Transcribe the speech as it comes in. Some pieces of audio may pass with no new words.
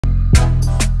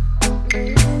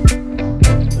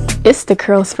It's the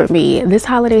curls for me. This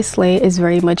holiday slay is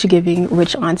very much giving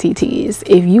rich auntie teas.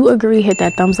 If you agree, hit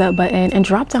that thumbs up button and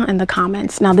drop down in the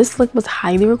comments. Now, this look was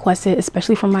highly requested,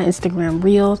 especially from my Instagram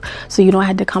reels. So you know I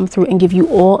had to come through and give you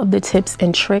all of the tips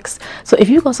and tricks. So if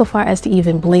you go so far as to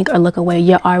even blink or look away,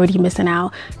 you're already missing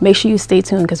out. Make sure you stay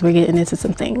tuned because we're getting into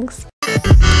some things.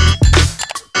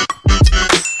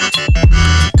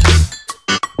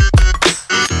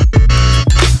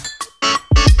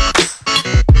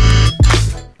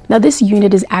 Now this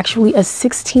unit is actually a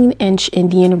 16-inch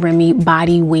Indian Remy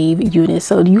body wave unit.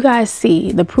 So you guys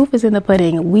see, the proof is in the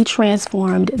pudding. We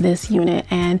transformed this unit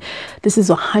and this is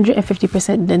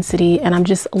 150% density, and I'm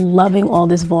just loving all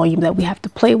this volume that we have to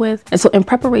play with. And so in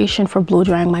preparation for blow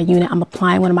drying my unit, I'm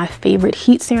applying one of my favorite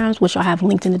heat serums, which I'll have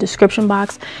linked in the description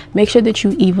box. Make sure that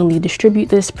you evenly distribute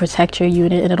this, protect your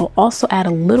unit, and it'll also add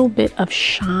a little bit of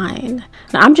shine.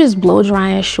 Now I'm just blow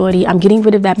drying shorty. I'm getting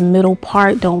rid of that middle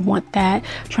part, don't want that.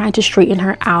 Trying to straighten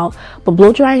her out, but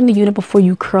blow drying the unit before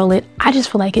you curl it, I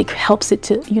just feel like it helps it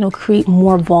to, you know, create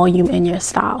more volume in your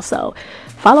style. So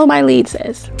follow my lead,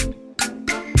 sis.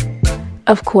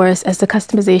 Of course, as the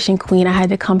customization queen, I had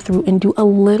to come through and do a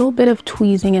little bit of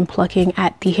tweezing and plucking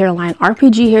at the hairline.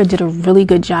 RPGHair did a really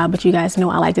good job, but you guys know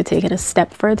I like to take it a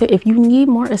step further. If you need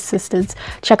more assistance,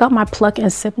 check out my Pluck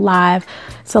and Sip live.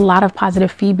 It's a lot of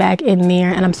positive feedback in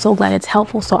there, and I'm so glad it's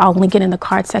helpful. So I'll link it in the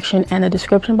card section and the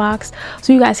description box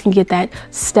so you guys can get that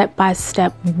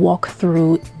step-by-step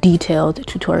walkthrough detailed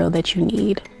tutorial that you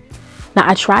need. Now,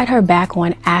 I tried her back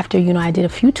on after, you know, I did a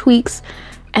few tweaks.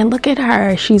 And look at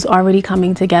her, she's already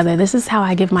coming together. This is how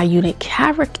I give my unit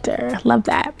character. Love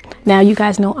that. Now, you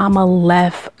guys know I'm a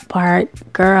left part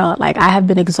girl. Like, I have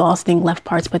been exhausting left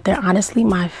parts, but they're honestly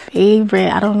my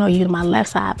favorite. I don't know, you know, my left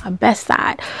side, my best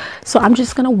side. So I'm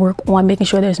just gonna work on making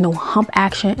sure there's no hump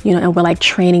action, you know, and we're like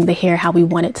training the hair how we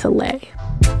want it to lay.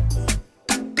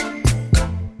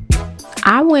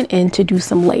 I went in to do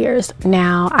some layers.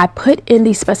 Now, I put in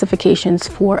the specifications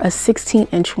for a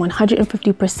 16-inch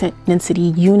 150% density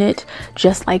unit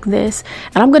just like this.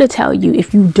 And I'm going to tell you,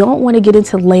 if you don't want to get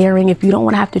into layering, if you don't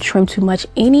want to have to trim too much,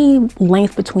 any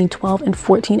length between 12 and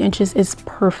 14 inches is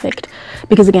perfect.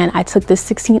 Because again, I took this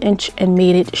 16-inch and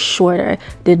made it shorter,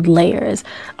 did layers.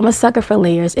 I'm a sucker for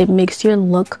layers. It makes your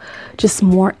look just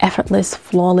more effortless,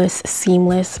 flawless,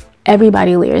 seamless.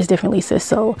 Everybody layers differently, sis,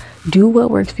 so do what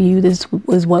works for you. This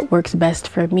is what works best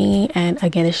for me, and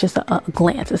again, it's just a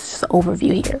glance, it's just an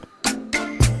overview here.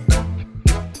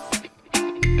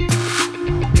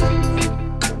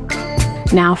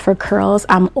 Now for curls,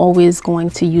 I'm always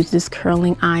going to use this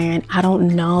curling iron. I don't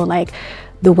know, like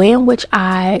the way in which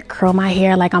I curl my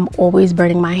hair, like I'm always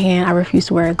burning my hand. I refuse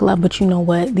to wear a glove, but you know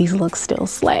what? These looks still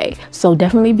slay. So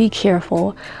definitely be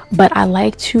careful. But I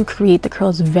like to create the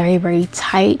curls very, very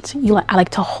tight. I like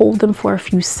to hold them for a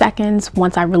few seconds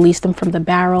once I release them from the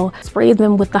barrel. Spray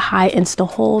them with the high Insta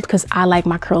hold because I like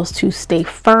my curls to stay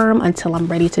firm until I'm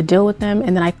ready to deal with them.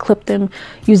 And then I clip them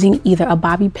using either a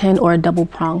bobby pin or a double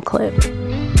prong clip.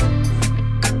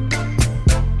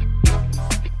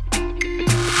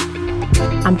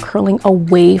 I'm curling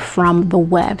away from the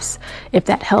wefts. If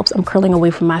that helps, I'm curling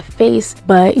away from my face.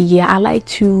 But yeah, I like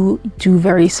to do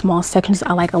very small sections.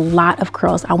 I like a lot of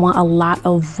curls. I want a lot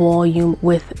of volume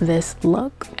with this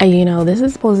look. And you know, this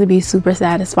is supposed to be super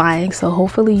satisfying. So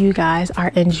hopefully you guys are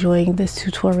enjoying this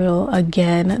tutorial.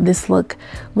 Again, this look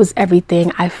was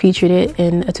everything. I featured it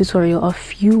in a tutorial a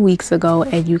few weeks ago,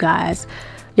 and you guys,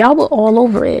 y'all were all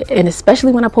over it. And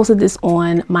especially when I posted this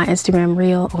on my Instagram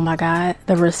reel, oh my God,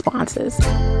 the responses.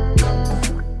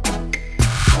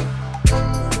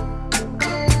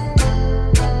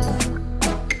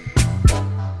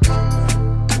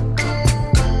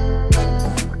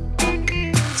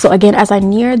 So again, as I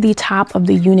near the top of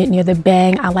the unit, near the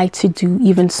bang, I like to do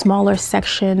even smaller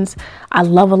sections. I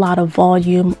love a lot of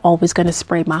volume, always gonna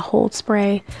spray my hold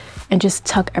spray and just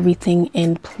tuck everything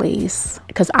in place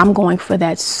because I'm going for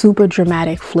that super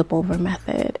dramatic flip over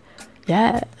method.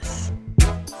 Yes.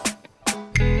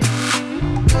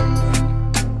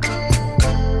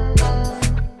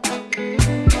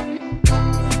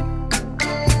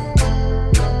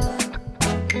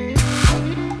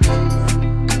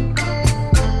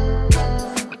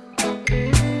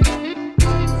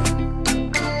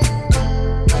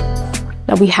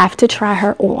 Now we have to try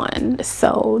her on.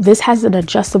 So this has an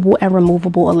adjustable and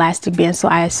removable elastic band. So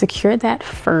I secured that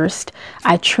first.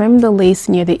 I trimmed the lace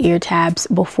near the ear tabs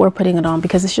before putting it on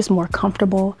because it's just more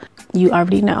comfortable. You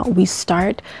already know, we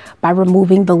start by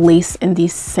removing the lace in the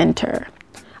center.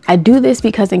 I do this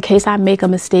because in case I make a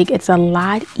mistake, it's a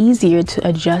lot easier to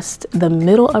adjust the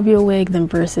middle of your wig than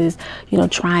versus, you know,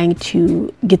 trying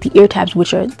to get the ear tabs,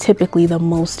 which are typically the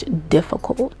most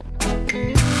difficult.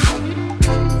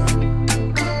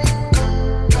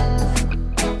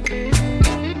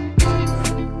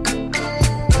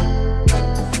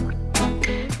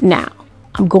 Now,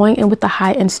 I'm going in with the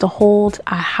high insta hold.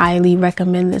 I highly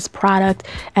recommend this product,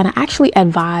 and I actually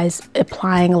advise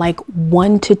applying like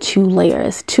 1 to 2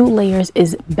 layers. 2 layers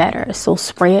is better. So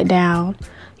spray it down,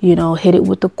 you know, hit it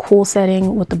with the cool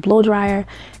setting with the blow dryer,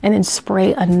 and then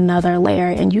spray another layer.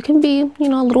 And you can be, you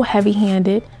know, a little heavy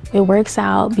handed. It works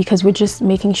out because we're just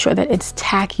making sure that it's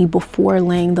tacky before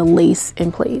laying the lace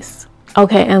in place.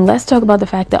 Okay, and let's talk about the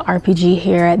fact that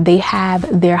RPGHair, they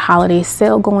have their holiday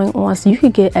sale going on, so you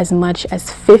could get as much as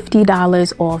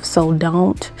 $50 off. So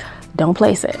don't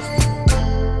play sis.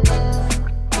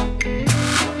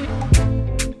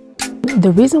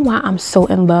 The reason why I'm so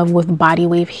in love with body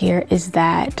wave hair is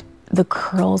that the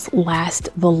curls last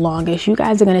the longest. You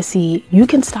guys are gonna see, you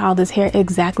can style this hair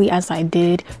exactly as I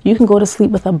did. You can go to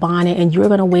sleep with a bonnet and you're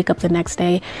gonna wake up the next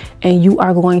day and you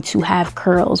are going to have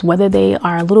curls. Whether they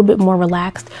are a little bit more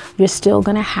relaxed, you're still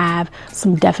gonna have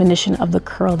some definition of the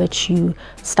curl that you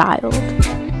styled.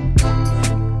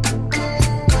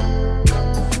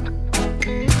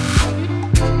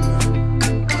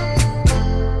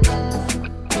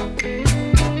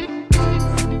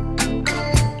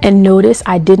 And notice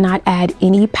I did not add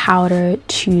any powder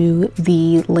to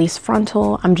the lace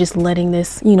frontal. I'm just letting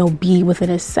this, you know, be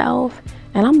within itself.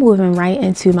 And I'm moving right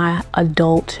into my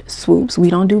adult swoops.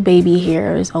 We don't do baby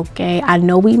hairs, okay? I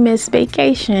know we miss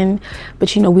vacation,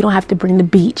 but you know, we don't have to bring the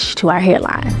beach to our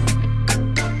hairline.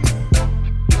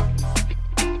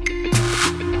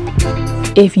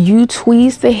 If you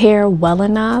tweeze the hair well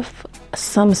enough,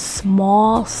 some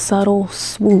small subtle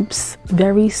swoops,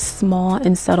 very small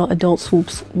and subtle adult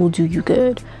swoops will do you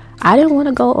good. I didn't want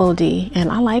to go OD and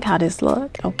I like how this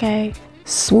looked, okay?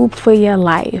 Swoop for your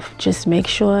life. Just make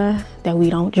sure that we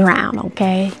don't drown,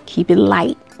 okay? Keep it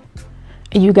light.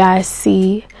 And you guys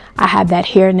see I have that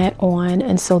hairnet on,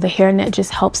 and so the hairnet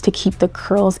just helps to keep the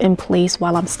curls in place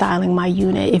while I'm styling my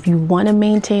unit. If you want to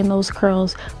maintain those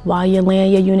curls while you're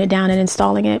laying your unit down and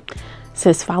installing it,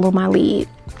 sis, follow my lead.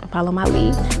 Follow my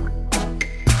lead.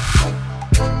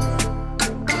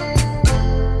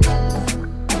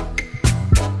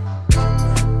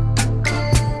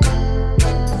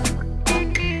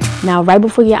 Now, right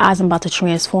before your eyes, I'm about to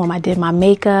transform. I did my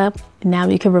makeup. Now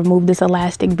you can remove this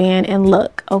elastic band and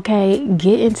look, okay?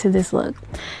 Get into this look.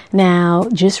 Now,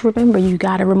 just remember, you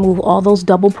gotta remove all those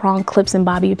double prong clips and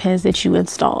bobby pins that you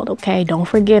installed, okay? Don't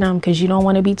forget them, because you don't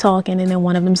want to be talking and then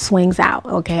one of them swings out,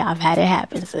 okay? I've had it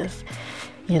happen, sis.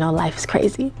 You know, life is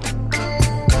crazy.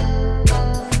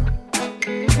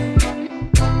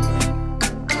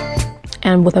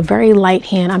 And with a very light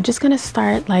hand, I'm just gonna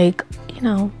start, like, you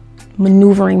know,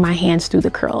 maneuvering my hands through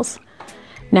the curls.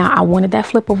 Now, I wanted that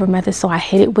flip over method, so I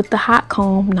hit it with the hot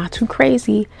comb, not too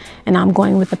crazy. And I'm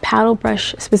going with the paddle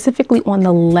brush, specifically on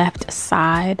the left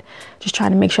side, just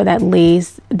trying to make sure that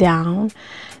lays down.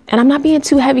 And I'm not being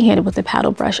too heavy-handed with the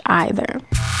paddle brush either.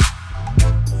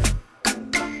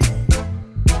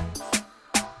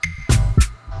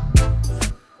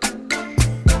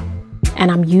 And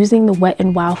I'm using the Wet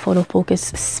n Wild Photo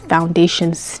Focus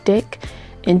foundation stick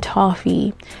in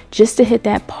Toffee just to hit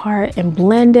that part and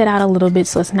blend it out a little bit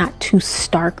so it's not too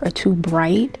stark or too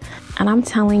bright. And I'm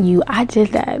telling you, I did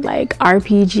that. Like,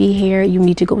 RPGHair, you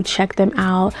need to go check them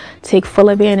out. Take full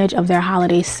advantage of their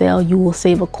holiday sale. You will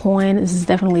save a coin. This is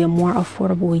definitely a more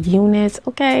affordable unit,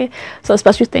 okay? So a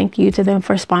special thank you to them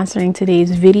for sponsoring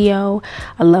today's video.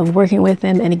 I love working with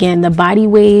them. And again, the body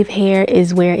wave hair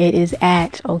is where it is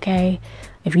at, okay?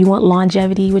 If you want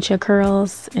longevity with your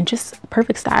curls and just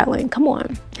perfect styling, come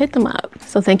on, hit them up.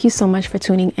 So thank you so much for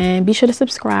tuning in. Be sure to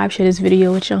subscribe, share this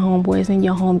video with your homeboys and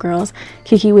your homegirls.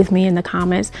 Kiki with me in the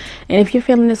comments. And if you're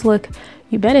feeling this look,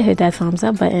 you better hit that thumbs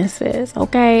up button, sis,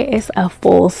 okay? It's a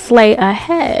full slay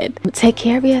ahead. Take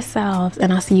care of yourselves,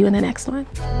 and I'll see you in the next one.